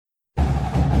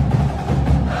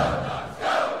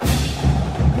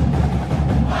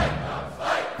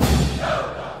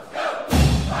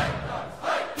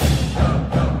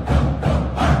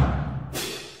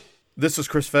This is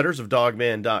Chris Fetters of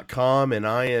Dogman.com, and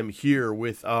I am here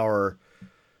with our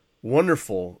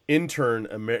wonderful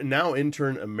now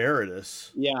intern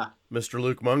emeritus, Mr.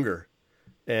 Luke Munger.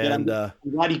 And I'm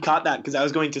glad you caught that, because I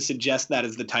was going to suggest that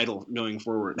as the title going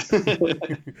forward.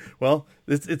 Well,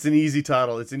 it's an easy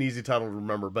title. It's an easy title to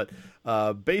remember. But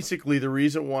basically, the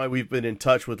reason why we've been in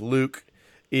touch with Luke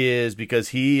is because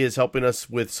he is helping us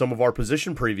with some of our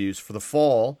position previews for the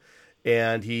fall.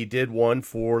 And he did one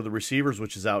for the receivers,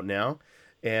 which is out now.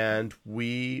 And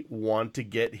we want to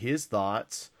get his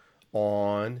thoughts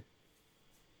on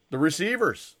the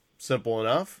receivers. Simple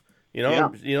enough.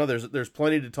 There's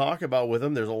plenty to talk about with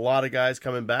them. There's a lot of guys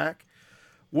coming back.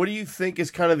 What do you think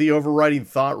is kind of the overriding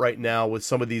thought right now with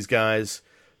some of these guys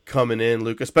coming in,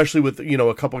 Luke? Especially with,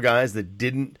 a couple guys that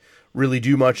didn't really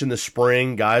do much in the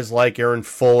spring. Guys like Aaron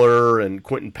Fuller and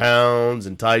Quentin Pounds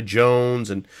and Ty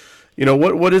Jones and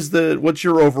what's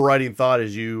your overriding thought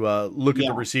as you look at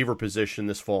the receiver position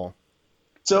this fall?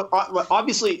 So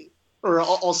obviously,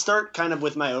 I'll start kind of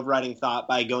with my overriding thought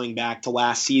by going back to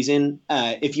last season.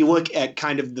 If you look at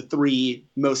kind of the three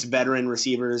most veteran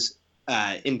receivers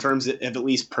in terms of at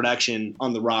least production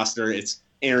on the roster, it's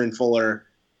Aaron Fuller,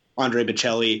 Andre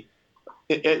Bocelli,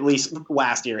 at least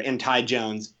last year, and Ty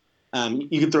Jones.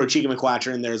 You could throw Chico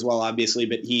McClatcher in there as well, obviously,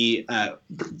 but he,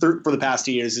 for the past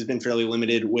 2 years, has been fairly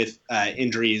limited with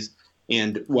injuries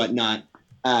and whatnot.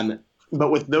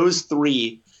 But with those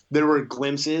three, there were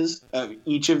glimpses of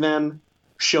each of them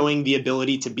showing the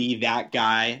ability to be that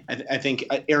guy. I think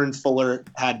Aaron Fuller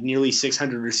had nearly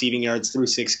 600 receiving yards through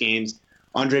 6 games.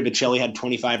 Andre Bocelli had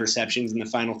 25 receptions in the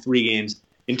final 3 games,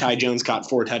 and Ty Jones caught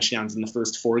 4 touchdowns in the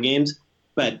first 4 games.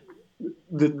 But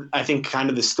I think kind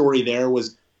of the story there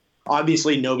was,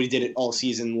 obviously, nobody did it all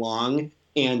season long,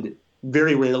 and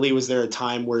very rarely was there a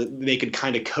time where they could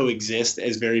kind of coexist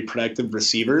as very productive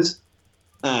receivers.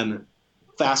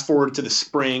 Fast forward to the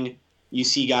spring, you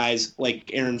see guys like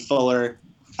Aaron Fuller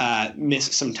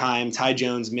miss some time, Ty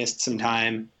Jones missed some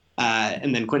time,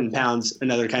 and then Quentin Pounds,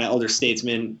 another kind of elder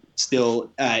statesman, still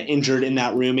injured in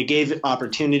that room. It gave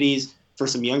opportunities for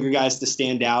some younger guys to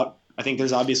stand out. I think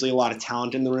there's obviously a lot of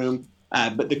talent in the room,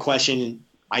 but the question,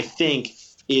 I think,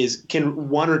 is can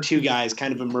one or two guys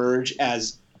kind of emerge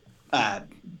as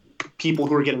people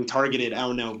who are getting targeted,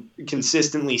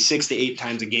 consistently 6 to 8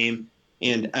 times a game,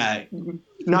 and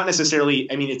not necessarily,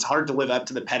 it's hard to live up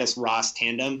to the Pettis-Ross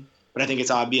tandem, but I think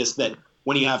it's obvious that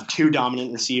when you have 2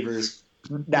 dominant receivers,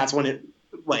 that's when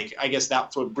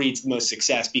that's what breeds the most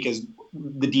success, because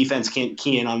the defense can't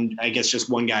key in on, just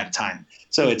one guy at a time.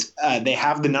 So it's they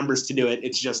have the numbers to do it.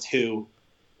 It's just who.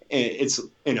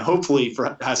 And hopefully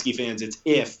for Husky fans, it's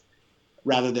when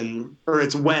rather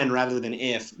than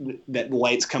if that the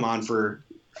lights come on for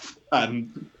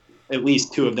at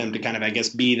least 2 of them to kind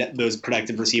of, be those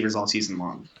productive receivers all season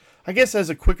long. I guess as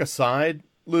a quick aside,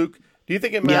 Luke, do you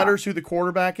think it matters who the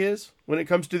quarterback is when it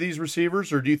comes to these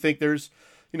receivers? Or do you think there's,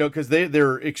 because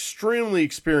they're extremely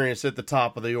experienced at the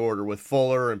top of the order with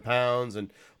Fuller and Pounds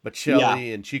and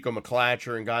Bocelli and Chico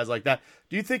McClatcher and guys like that.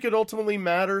 Do you think it ultimately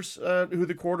matters who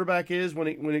the quarterback is when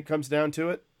it comes down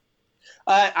to it?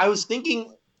 I was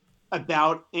thinking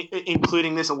about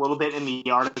including this a little bit in the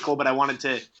article, but I wanted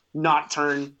to not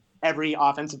turn every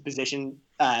offensive position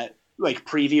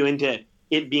preview into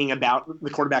it being about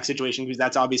the quarterback situation, because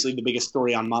that's obviously the biggest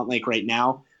story on Montlake right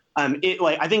now.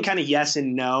 I think kind of yes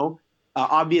and no.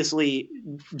 Obviously,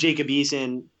 Jacob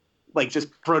Eason, just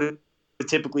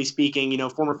prototypically speaking,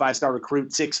 former 5-star recruit,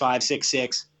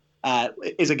 6'5",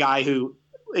 6'6", is a guy who,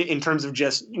 in terms of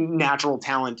just natural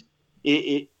talent,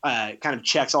 it kind of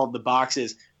checks all of the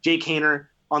boxes. Jake Haener,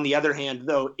 on the other hand,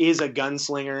 though, is a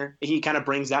gunslinger. He kind of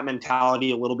brings that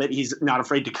mentality a little bit. He's not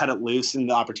afraid to cut it loose in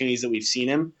the opportunities that we've seen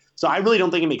him. So I really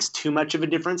don't think it makes too much of a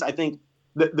difference. I think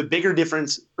the bigger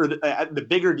difference, or the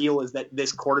bigger deal, is that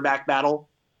this quarterback battle,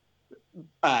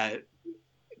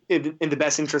 in the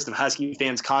best interest of Husky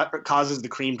fans, causes the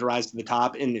cream to rise to the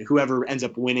top, and whoever ends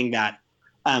up winning that,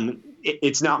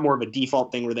 it's not more of a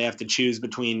default thing where they have to choose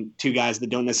between 2 guys that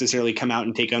don't necessarily come out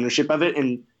and take ownership of it.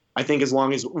 And I think as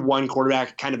long as one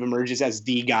quarterback kind of emerges as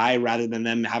the guy, rather than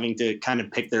them having to kind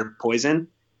of pick their poison,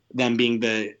 them being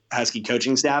the Husky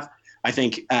coaching staff, I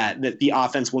think that the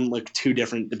offense wouldn't look too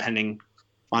different depending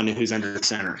on who's under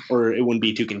center, or it wouldn't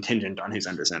be too contingent on who's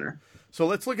under center. So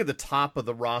let's look at the top of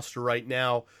the roster right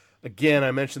now. Again,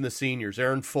 I mentioned the seniors: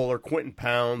 Aaron Fuller, Quentin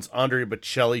Pounds, Andre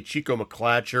Bocelli, Chico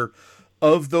McClatcher.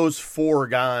 Of those 4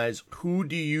 guys, who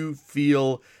do you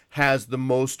feel has the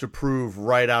most to prove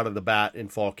right out of the bat in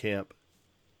fall camp?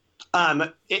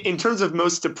 In terms of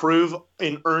most to prove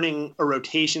in earning a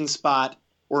rotation spot,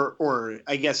 or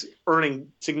I guess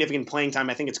earning significant playing time,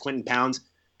 I think it's Quentin Pounds.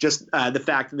 just the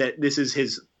fact that this is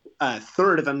his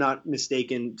third, if I'm not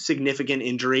mistaken, significant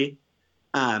injury.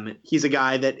 He's a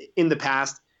guy that in the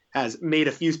past has made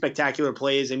a few spectacular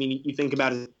plays. I mean, you think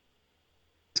about his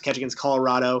catch against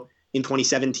Colorado in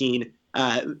 2017,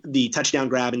 the touchdown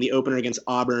grab in the opener against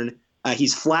Auburn.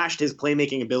 He's flashed his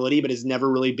playmaking ability, but has never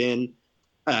really been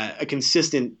a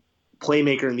consistent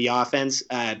playmaker in the offense.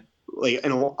 And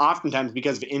oftentimes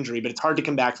because of injury, but it's hard to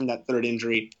come back from that third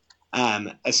injury,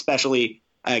 especially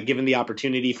given the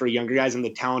opportunity for younger guys and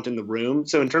the talent in the room.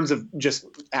 So in terms of just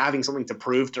having something to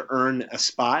prove to earn a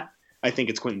spot, I think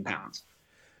it's Quinton Pounds.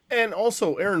 And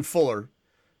also Aaron Fuller,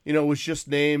 was just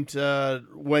named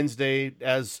Wednesday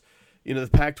as, the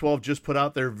Pac-12 just put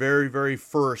out their very, very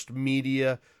first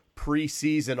media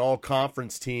preseason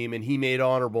all-conference team, and he made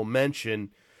honorable mention.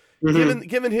 Mm-hmm.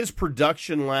 Given his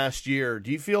production last year,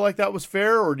 do you feel like that was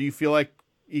fair, or do you feel like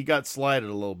he got slighted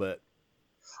a little bit?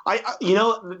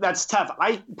 That's tough.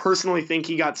 I personally think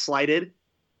he got slighted.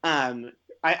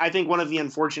 I think one of the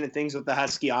unfortunate things with the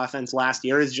Husky offense last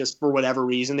year is just for whatever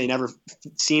reason, they never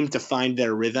seemed to find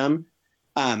their rhythm.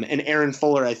 And Aaron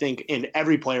Fuller, I think, and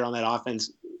every player on that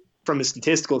offense, from a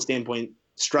statistical standpoint,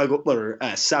 struggled or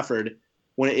suffered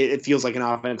when it feels like an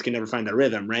offense can never find their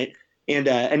rhythm, right? And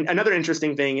another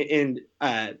interesting thing, and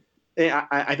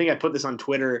I think I put this on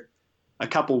Twitter a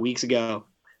couple weeks ago,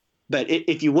 but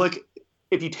if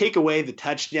you take away the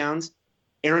touchdowns,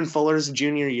 Aaron Fuller's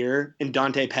junior year and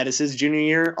Dante Pettis' junior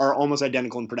year are almost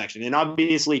identical in production. And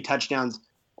obviously touchdowns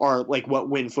are like what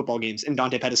win football games, and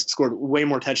Dante Pettis scored way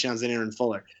more touchdowns than Aaron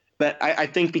Fuller. But I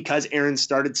think because Aaron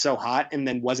started so hot and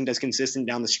then wasn't as consistent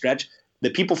down the stretch,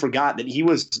 that people forgot that he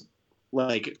was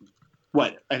like,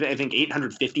 I think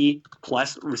 850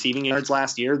 plus receiving yards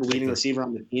last year, the leading receiver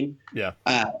on the team. Yeah.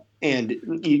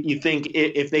 And you think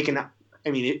if they can,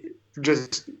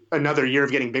 just another year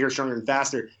of getting bigger, stronger, and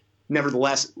faster,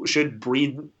 nevertheless should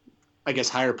breed, I guess,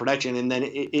 higher production. And then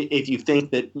if you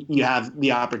think that you have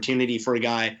the opportunity for a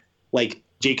guy like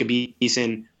Jacob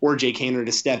Eason or Jake Haener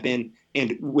to step in,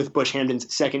 and with Bush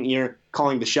Hamden's second year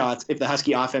calling the shots, if the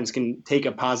Husky offense can take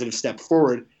a positive step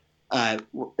forward,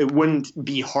 it wouldn't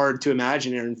be hard to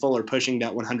imagine Aaron Fuller pushing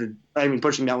that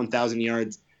 1,000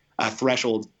 yards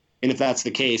threshold. And if that's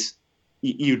the case,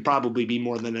 you'd probably be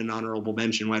more than an honorable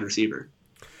mention wide receiver.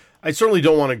 I certainly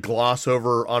don't want to gloss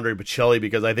over Andre Bocelli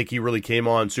because I think he really came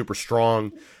on super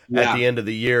strong at the end of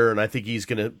the year, and I think he's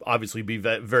going to obviously be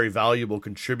a very valuable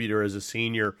contributor as a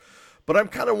senior. But I'm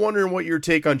kind of wondering what your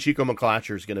take on Chico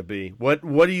McClatcher is going to be. What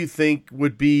do you think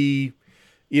would be,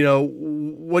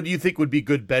 what do you think would be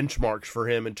good benchmarks for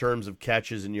him in terms of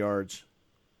catches and yards?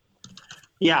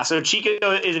 Yeah, so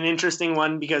Chico is an interesting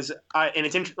one because, I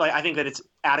think that it's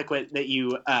adequate that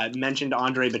you mentioned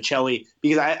Andre Bocelli,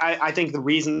 because I think the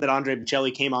reason that Andre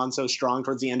Bocelli came on so strong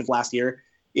towards the end of last year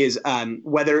is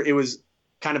whether it was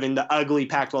kind of in the ugly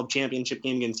Pac-12 championship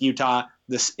game against Utah,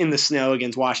 in the snow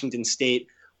against Washington State,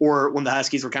 or when the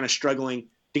Huskies were kind of struggling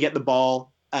to get the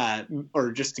ball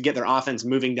or just to get their offense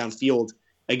moving downfield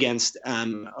against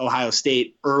Ohio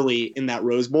State early in that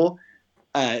Rose Bowl.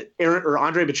 Andre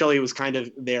Bocelli was kind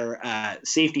of their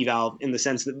safety valve, in the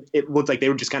sense that it looked like they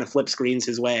would just kind of flip screens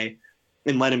his way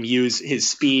and let him use his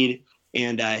speed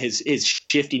and his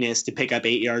shiftiness to pick up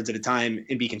 8 yards at a time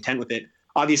and be content with it.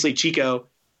 Obviously, Chico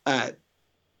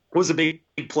was a big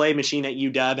play machine at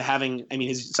UW.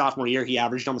 His sophomore year, he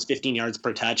averaged almost 15 yards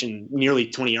per touch and nearly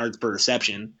 20 yards per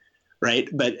reception, right?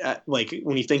 But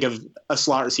when you think of a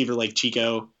slot receiver like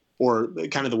Chico, or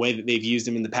kind of the way that they've used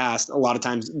him in the past, a lot of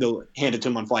times they'll hand it to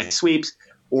him on fly sweeps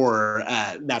or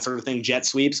that sort of thing, jet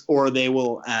sweeps, or they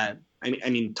will,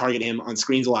 target him on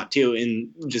screens a lot too, and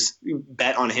just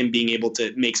bet on him being able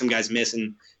to make some guys miss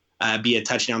and be a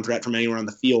touchdown threat from anywhere on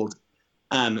the field.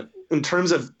 In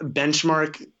terms of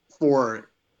benchmark for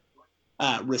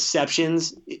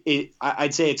receptions,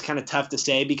 I'd say it's kind of tough to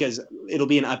say because it'll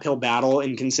be an uphill battle.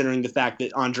 And considering the fact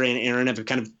that Andre and Aaron have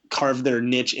kind of carved their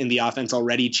niche in the offense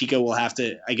already, Chico will have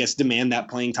to, I guess, demand that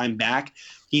playing time back.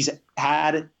 He's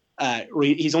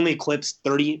only eclipsed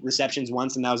 30 receptions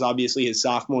once, and that was obviously his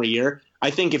sophomore year. I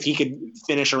think if he could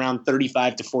finish around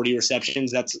 35 to 40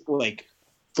 receptions, that's like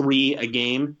 3 a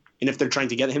game. And if they're trying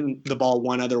to get him the ball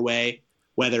one other way,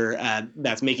 whether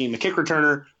that's making him a kick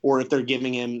returner or if they're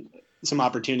giving him some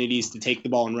opportunities to take the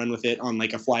ball and run with it on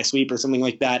like a fly sweep or something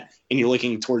like that, and you're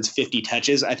looking towards 50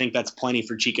 touches, I think that's plenty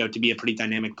for Chico to be a pretty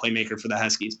dynamic playmaker for the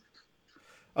Huskies.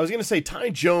 I was going to say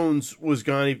Ty Jones was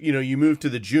gone. You moved to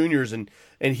the juniors, and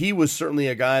he was certainly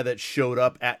a guy that showed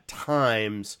up at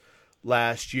times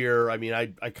last year. I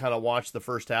kind of watched the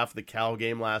first half of the Cal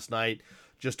game last night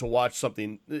just to watch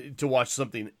something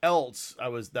else I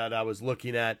was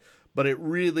looking at. but it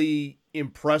really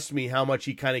impressed me how much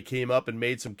he kind of came up and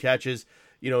made some catches.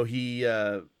 You know,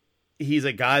 he's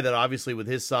a guy that obviously with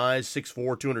his size,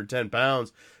 6'4", 210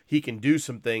 pounds, he can do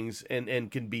some things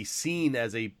and can be seen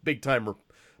as a big-time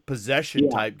possession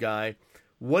type guy.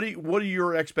 What are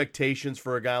your expectations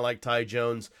for a guy like Ty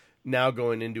Jones now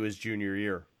going into his junior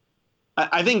year?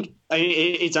 I think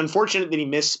it's unfortunate that he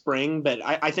missed spring, but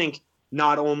I think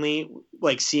not only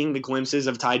like seeing the glimpses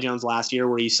of Ty Jones last year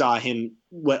where you saw him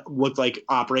what looked like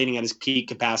operating at his peak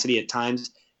capacity at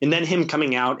times, and then him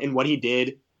coming out and what he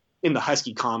did in the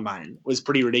Husky Combine was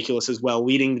pretty ridiculous as well,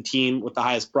 leading the team with the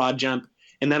highest broad jump,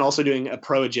 and then also doing a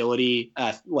pro agility,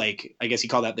 like I guess you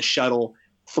call that the shuttle,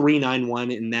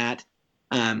 391 in that.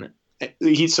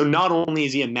 So not only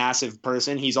is he a massive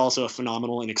person, he's also a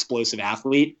phenomenal and explosive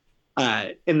athlete.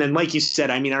 And then, like you said,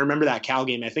 I mean, I remember that Cal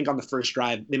game. I think on the first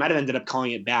drive, they might have ended up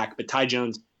calling it back, but Ty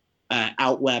Jones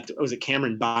outleapt. Was it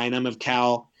Cameron Bynum of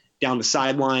Cal down the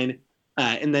sideline?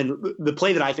 And then the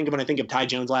play that I think of when I think of Ty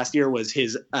Jones last year was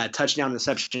his touchdown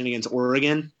reception against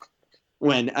Oregon,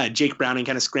 when Jake Browning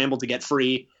kind of scrambled to get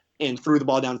free and threw the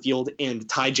ball downfield, and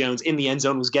Ty Jones in the end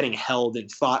zone was getting held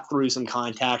and fought through some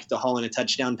contact to haul in a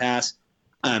touchdown pass.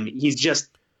 He's just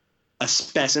a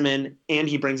specimen, and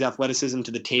he brings athleticism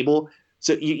to the table.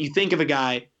 So you think of a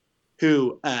guy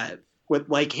who,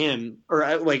 like him, or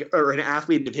an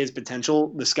athlete of his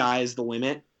potential, the sky is the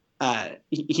limit.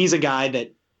 He's a guy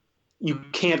that you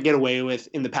can't get away with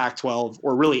in the Pac-12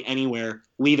 or really anywhere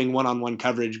leaving one-on-one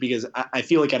coverage, because I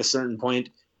feel like at a certain point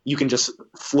you can just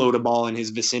float a ball in his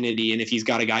vicinity, and if he's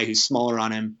got a guy who's smaller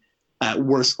on him,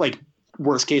 worst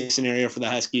case scenario for the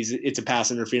Huskies, it's a pass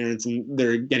interference and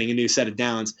they're getting a new set of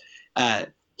downs.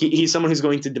 He's someone who's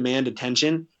going to demand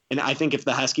attention, and I think if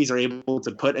the Huskies are able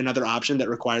to put another option that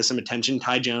requires some attention,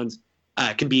 Ty Jones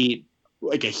could be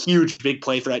like a huge big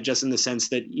play threat, just in the sense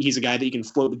that he's a guy that you can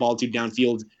float the ball to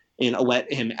downfield and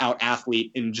let him out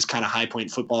athlete and just kind of high point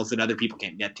footballs that other people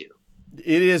can't get to.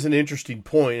 It is an interesting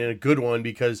point and a good one,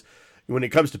 because when it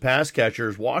comes to pass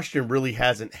catchers, Washington really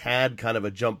hasn't had kind of a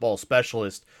jump ball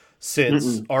specialist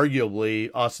since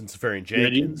arguably Austin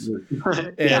Seferian-Jenkins.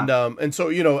 And so,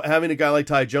 you know, having a guy like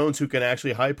Ty Jones who can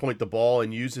actually high point the ball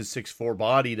and use his 6'4"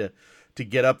 body to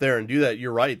get up there and do that,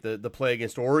 you're right. The play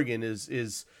against Oregon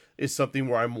is something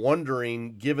where I'm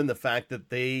wondering, given the fact that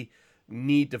they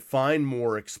need to find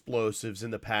more explosives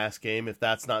in the pass game, if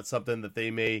that's not something that they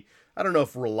may, I don't know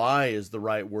if rely is the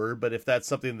right word, but if that's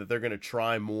something that they're going to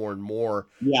try more and more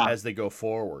as they go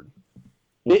forward.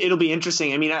 It'll be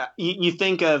interesting. I mean, you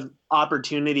think of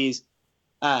opportunities.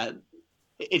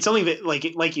 It's something that,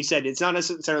 like you said, it's not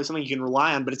necessarily something you can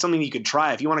rely on, but it's something you could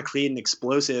try if you want to create an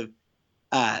explosive.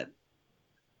 I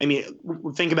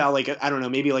mean, think about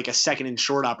maybe like a second and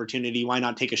short opportunity. Why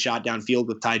not take a shot downfield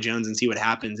with Ty Jones and see what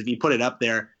happens? If you put it up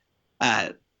there,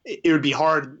 it would be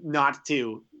hard not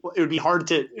to. It would be hard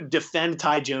to defend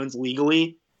Ty Jones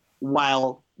legally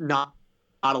while not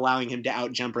allowing him to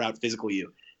out jump or out physical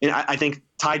you. And I think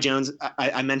Ty Jones,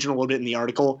 I mentioned a little bit in the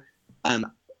article, I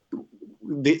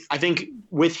think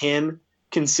with him,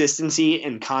 consistency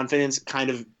and confidence kind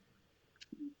of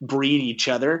breed each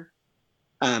other.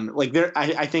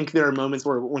 I think there are moments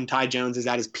where when Ty Jones is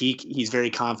at his peak, he's very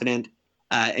confident,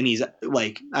 and he's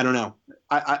like, I don't know.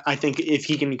 I think if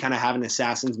he can kind of have an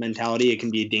assassin's mentality, it can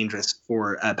be dangerous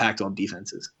for Pac-12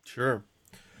 defenses. Sure.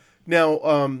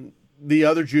 Now, the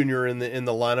other junior in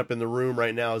the lineup in the room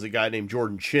right now is a guy named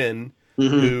Jordan Chin,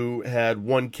 who had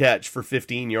one catch for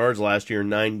 15 yards last year in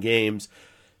 9 games.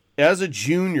 As a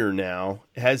junior now,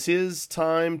 has his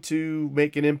time to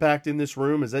make an impact in this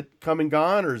room, is that come and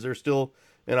gone, or is there still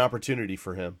an opportunity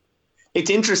for him? It's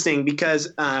interesting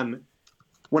because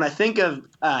when I think of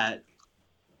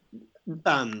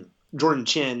Jordan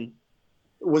Chin,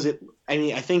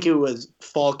 I think it was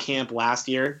fall camp last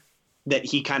year that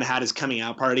he kind of had his coming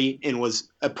out party and was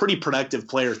a pretty productive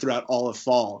player throughout all of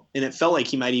fall. And it felt like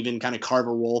he might even kind of carve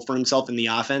a role for himself in the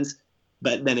offense,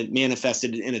 but then it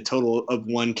manifested in a total of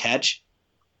 1 catch,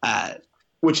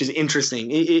 which is interesting.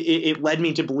 It led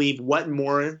me to believe, what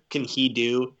more can he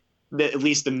do that at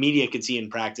least the media could see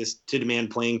in practice to demand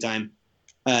playing time?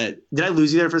 Did I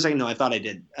lose you there for a second? No, I thought I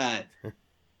did.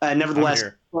 Nevertheless,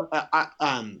 I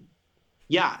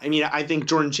think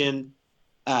Jordan Chin,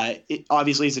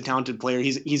 obviously he's a talented player.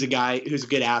 He's a guy who's a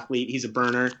good athlete. He's a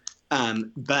burner.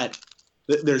 But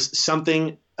there's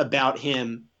something about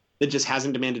him that just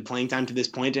hasn't demanded playing time to this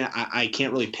point, and I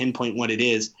can't really pinpoint what it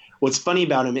is. What's funny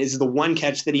about him is the one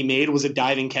catch that he made was a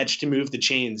diving catch to move the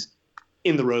chains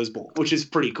in the Rose Bowl, which is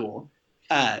pretty cool.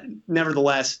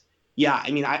 Nevertheless,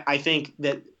 I think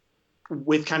that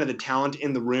with kind of the talent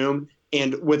in the room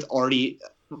and with already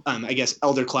I guess,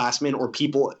 elderclassmen or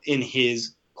people in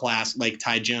his class like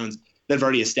Ty Jones that have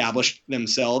already established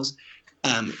themselves.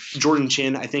 Jordan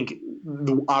Chin, I think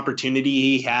the opportunity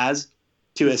he has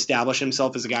to establish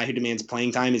himself as a guy who demands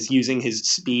playing time is using his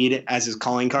speed as his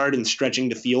calling card and stretching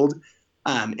the field.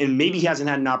 And maybe he hasn't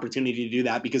had an opportunity to do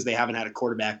that because they haven't had a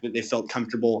quarterback that they felt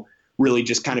comfortable really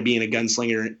just kind of being a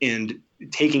gunslinger and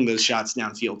taking those shots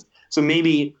downfield. So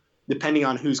maybe depending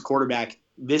on who's quarterback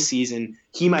this season,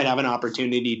 he might have an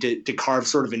opportunity to carve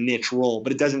sort of a niche role,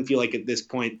 but it doesn't feel like at this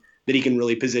point that he can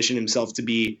really position himself to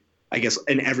be, I guess,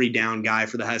 an every down guy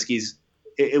for the Huskies,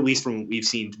 at least from what we've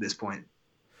seen to this point.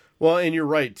 Well, and you're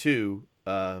right too,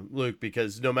 Luke,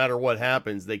 because no matter what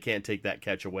happens, they can't take that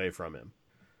catch away from him.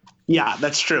 Yeah,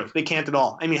 that's true. They can't at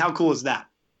all. I mean, how cool is that?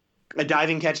 A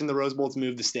diving catch in the Rose Bowl to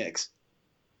move the sticks.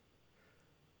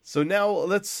 So now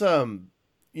let's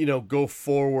go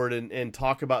forward and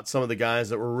talk about some of the guys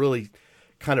that were really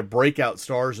kind of breakout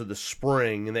stars of the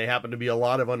spring, and they happen to be a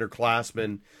lot of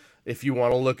underclassmen. If you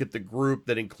want to look at the group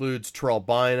that includes Terrell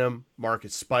Bynum,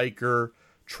 Marcus Spiker,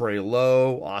 Trey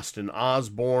Lowe, Austin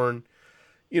Osborne,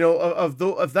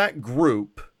 of that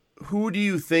group, who do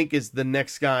you think is the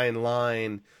next guy in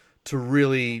line to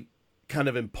really kind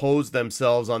of impose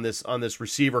themselves on this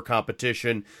receiver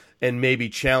competition and maybe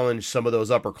challenge some of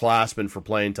those upperclassmen for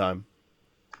playing time?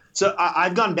 So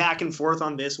I've gone back and forth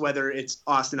on this, whether it's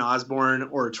Austin Osborne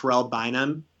or Terrell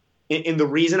Bynum. And the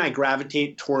reason I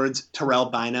gravitate towards Terrell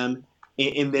Bynum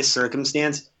in this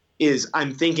circumstance is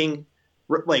I'm thinking,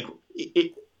 like,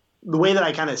 the way that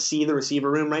I kind of see the receiver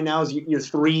room right now is your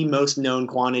three most known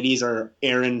quantities are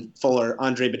Aaron Fuller,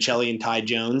 Andre Bocelli, and Ty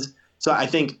Jones. So I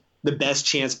think the best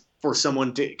chance for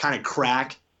someone to kind of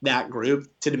crack that group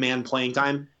to demand playing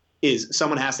time is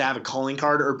someone has to have a calling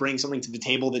card or bring something to the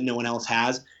table that no one else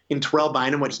has. In Terrell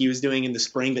Bynum, what he was doing in the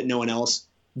spring that no one else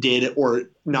did or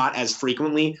not as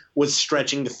frequently was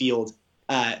stretching the field.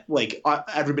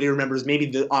 Everybody remembers maybe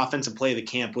the offensive play of the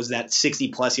camp was that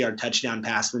 60-plus yard touchdown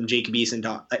pass from Jacob Eason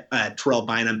to Terrell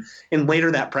Bynum. And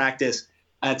later that practice,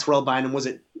 Terrell Bynum,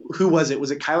 who was it?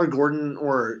 Was it Kyler Gordon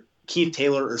or Keith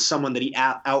Taylor or someone that he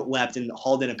outleapt and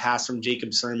hauled in a pass from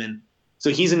Jacob Sermon? So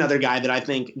he's another guy that I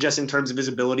think just in terms of his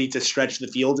ability to stretch the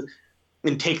field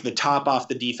and take the top off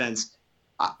the defense,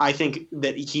 I think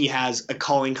that he has a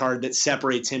calling card that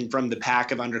separates him from the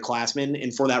pack of underclassmen.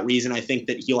 And for that reason, I think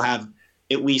that he'll have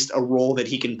at least a role that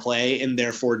he can play and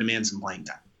therefore demand some playing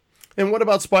time. And what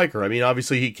about Spiker? I mean,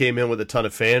 obviously he came in with a ton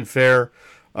of fanfare,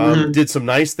 did some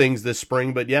nice things this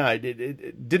spring, but yeah,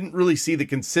 it didn't really see the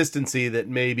consistency that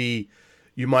maybe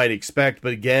you might expect.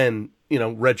 But again,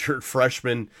 redshirt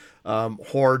freshman,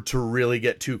 hard to really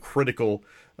get too critical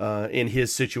in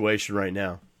his situation right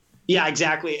now. Yeah,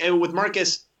 exactly. And with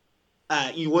Marcus,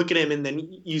 you look at him and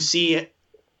then you see,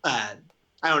 I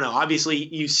don't know, obviously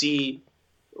you see,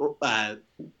 I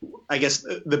guess,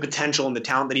 the potential and the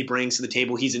talent that he brings to the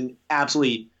table. He's an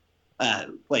absolutely,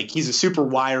 he's a super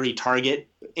wiry target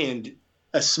and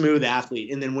a smooth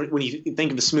athlete. And then when you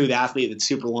think of a smooth athlete that's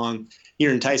super long,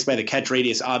 you're enticed by the catch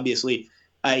radius, obviously.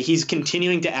 He's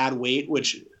continuing to add weight,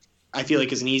 which I feel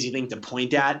like is an easy thing to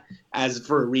point at as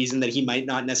for a reason that he might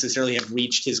not necessarily have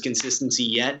reached his consistency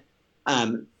yet.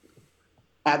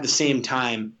 At the same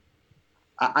time,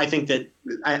 I think that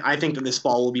this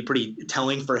fall will be pretty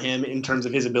telling for him in terms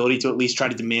of his ability to at least try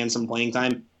to demand some playing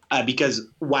time. Because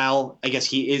while I guess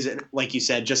he is, like you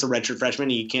said, just a redshirt freshman,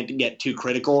 you can't get too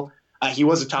critical. He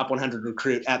was a top 100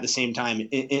 recruit at the same time,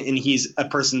 and he's a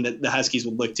person that the Huskies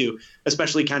would look to,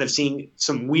 especially kind of seeing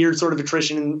some weird sort of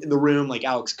attrition in the room, like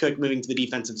Alex Cook moving to the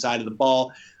defensive side of the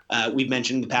ball. We've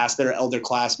mentioned in the past there are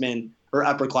elderclassmen or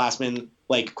upperclassmen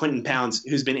like Quentin Pounds,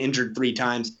 who's been injured 3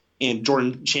 times, and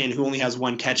Jordan Chin, who only has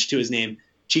 1 catch to his name.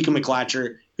 Chico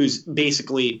McClatcher, who's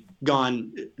basically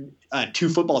gone 2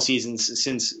 football seasons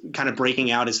since kind of breaking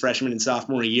out his freshman and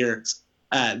sophomore year.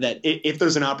 That if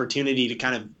there's an opportunity to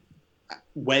kind of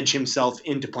wedge himself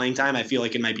into playing time, I feel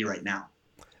like it might be right now.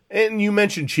 And you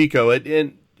mentioned Chico,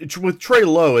 and with Trey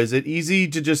Lowe, is it easy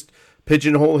to just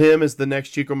pigeonhole him as the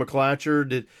next Chico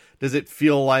McClatcher? Does it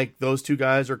feel like those 2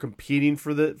 guys are competing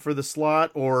for the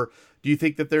slot, or do you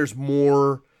think that there's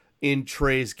more in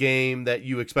Trey's game that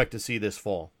you expect to see this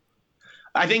fall?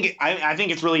 I think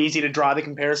it's really easy to draw the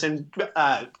comparison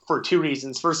for 2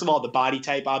 reasons. First of all, the body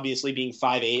type obviously being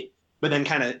 5'8", but then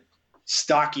kind of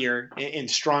stockier and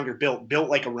stronger built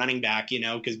like a running back,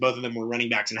 because both of them were running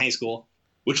backs in high school,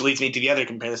 which leads me to the other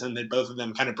comparison that both of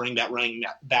them kind of bring that running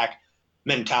back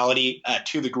mentality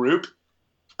to the group.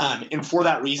 And for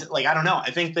that reason, I don't know.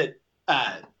 I think that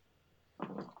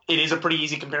it is a pretty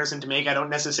easy comparison to make. I don't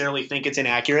necessarily think it's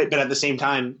inaccurate, but at the same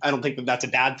time, I don't think that that's a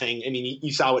bad thing. I mean,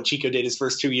 you saw what Chico did his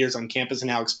first 2 years on campus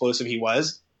and how explosive he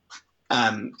was.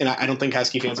 And I don't think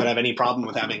Husky fans would have any problem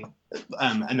with having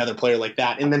another player like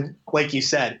that. And then, like you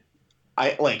said,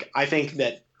 I think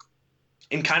that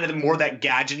in kind of the more that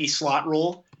gadgety slot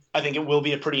role, I think it will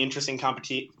be a pretty interesting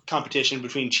competition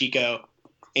between Chico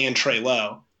and Trey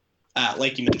Lowe,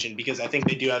 like you mentioned, because I think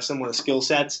they do have similar skill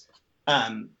sets.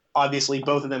 Obviously,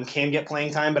 both of them can get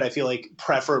playing time, but I feel like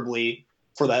preferably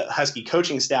for the Husky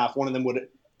coaching staff, one of them would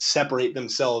separate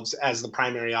themselves as the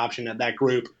primary option at that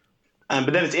group.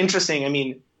 But then it's interesting. I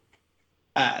mean,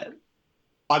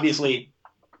 obviously,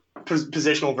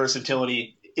 positional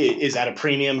versatility is at a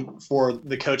premium for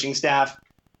the coaching staff.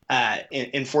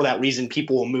 And for that reason,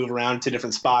 people will move around to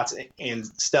different spots and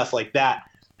stuff like that.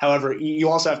 However, you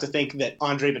also have to think that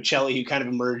Andre Bocelli, who kind of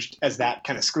emerged as that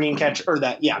kind of screen catcher, or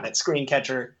that screen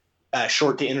catcher,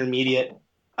 short to intermediate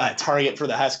target for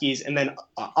the Huskies, and then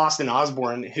Austin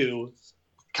Osborne, who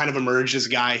kind of emerged as a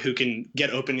guy who can get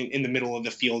open in the middle of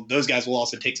the field. Those guys will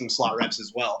also take some slot reps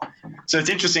as well. So it's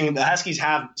interesting. The Huskies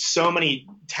have so many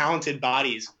talented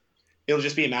bodies. It'll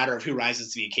just be a matter of who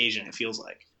rises to the occasion, it feels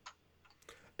like.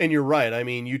 And you're right. I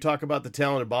mean, you talk about the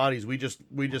talented bodies. We just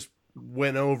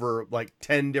went over like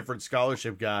 10 different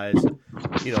scholarship guys.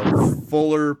 You know,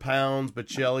 Fuller, Pounds,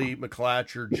 Bocelli,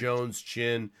 McClatcher, Jones,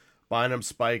 Chin, Bynum,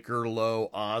 Spiker, Lowe,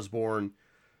 Osborne.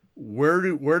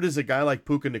 Where does a guy like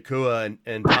Puka Nacua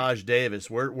and Taj Davis,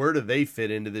 where do they fit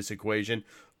into this equation?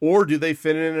 Or do they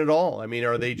fit in at all? I mean,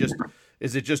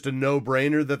 is it just a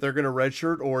no-brainer that they're going to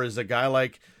redshirt, or is a guy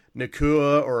like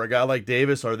Nacua or a guy like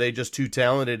Davis, are they just too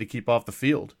talented to keep off the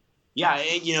field? Yeah,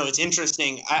 it's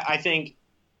interesting. I think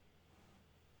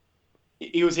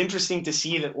it was interesting to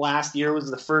see that last year was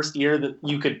the first year that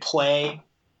you could play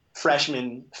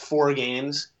freshmen 4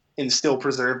 games and still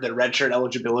preserve their redshirt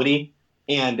eligibility.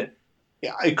 And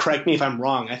correct me if I'm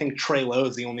wrong, I think Trey Lowe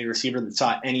is the only receiver that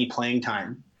saw any playing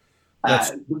time.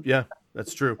 That's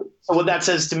true. So what that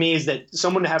says to me is that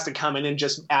someone has to come in and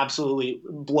just absolutely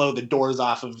blow the doors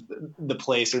off of the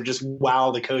place, or just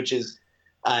wow the coaches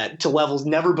to levels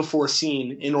never before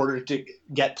seen in order to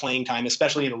get playing time,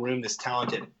 especially in a room this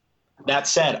talented. That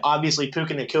said, obviously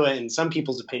Puka Nacua, in some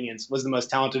people's opinions, was the most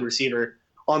talented receiver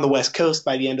on the West Coast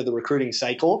by the end of the recruiting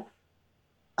cycle.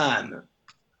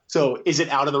 So is it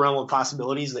out of the realm of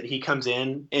possibilities that he comes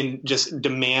in and just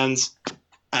demands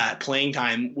playing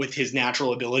time with his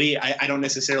natural ability? I don't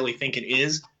necessarily think it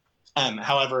is.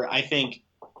 However, I think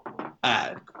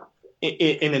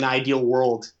in an ideal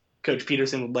world, Coach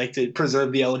Peterson would like to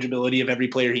preserve the eligibility of every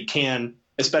player he can,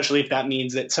 especially if that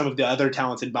means that some of the other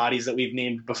talented bodies that we've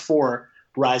named before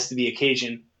rise to the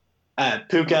occasion.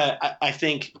 Puka, I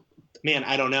think, man,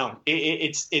 I don't know.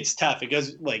 It's tough. It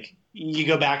goes like you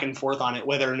go back and forth on it,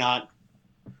 whether or not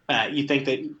you think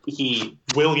that he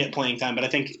will get playing time. But I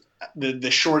think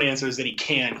the short answer is that he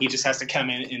can. He just has to come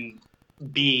in and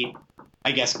be,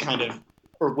 I guess, kind of,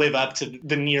 or live up to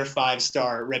the near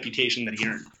 5-star reputation that he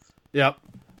earned. Yep.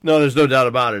 No, there's no doubt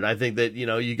about it. I think that,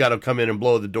 you got to come in and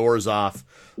blow the doors off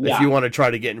if you want to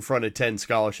try to get in front of 10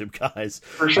 scholarship guys.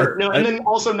 For sure. And then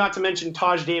also not to mention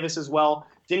Taj Davis as well.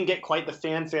 Didn't get quite the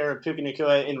fanfare of Puka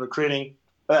Nacua in recruiting,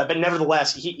 but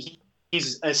nevertheless, he's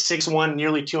a 6'1",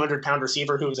 nearly 200-pound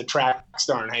receiver who was a track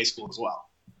star in high school as well.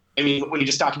 I mean, when you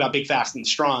just talk about big, fast, and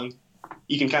strong,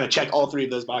 you can kind of check all 3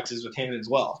 of those boxes with him as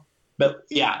well. But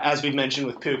yeah, as we've mentioned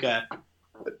with Puka,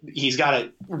 he's got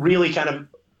to really kind of,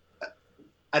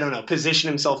 position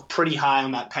himself pretty high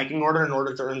on that pecking order in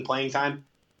order to earn playing time.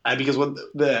 Because what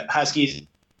the Huskies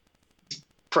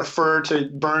prefer to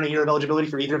burn a year of eligibility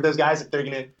for either of those guys, if they're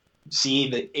going to see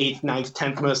the 8th, 9th,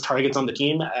 10th most targets on the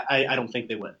team, I don't think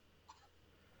they would.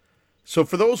 So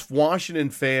for those Washington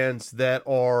fans that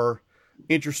are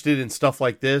interested in stuff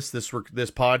like this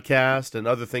podcast and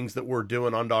other things that we're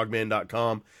doing on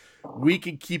dogman.com, we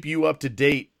can keep you up to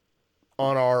date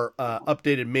on our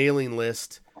updated mailing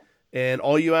list. And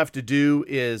all you have to do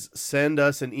is send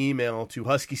us an email to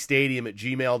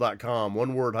huskystadium@gmail.com.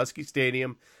 One word,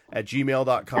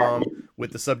 huskystadium@gmail.com,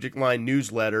 with the subject line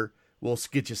newsletter. We'll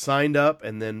get you signed up,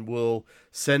 and then we'll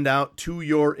send out to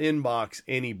your inbox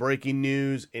any breaking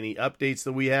news, any updates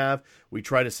that we have. We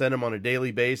try to send them on a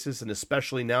daily basis, and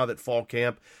especially now that fall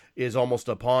camp is almost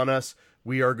upon us,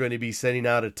 we are going to be sending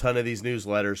out a ton of these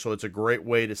newsletters, so it's a great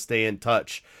way to stay in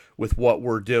touch with what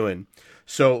we're doing.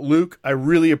 So, Luke, I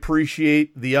really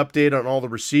appreciate the update on all the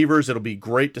receivers. It'll be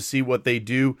great to see what they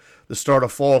do the start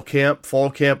of fall camp. Fall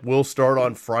camp will start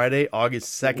on Friday,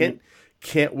 August 2nd.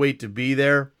 Can't wait to be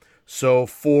there. So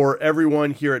for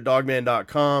everyone here at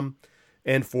dogman.com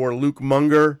and for Luke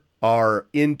Munger, our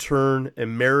intern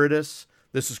emeritus.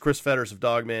 This is Chris Fetters of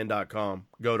Dogman.com.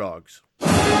 Go Dogs.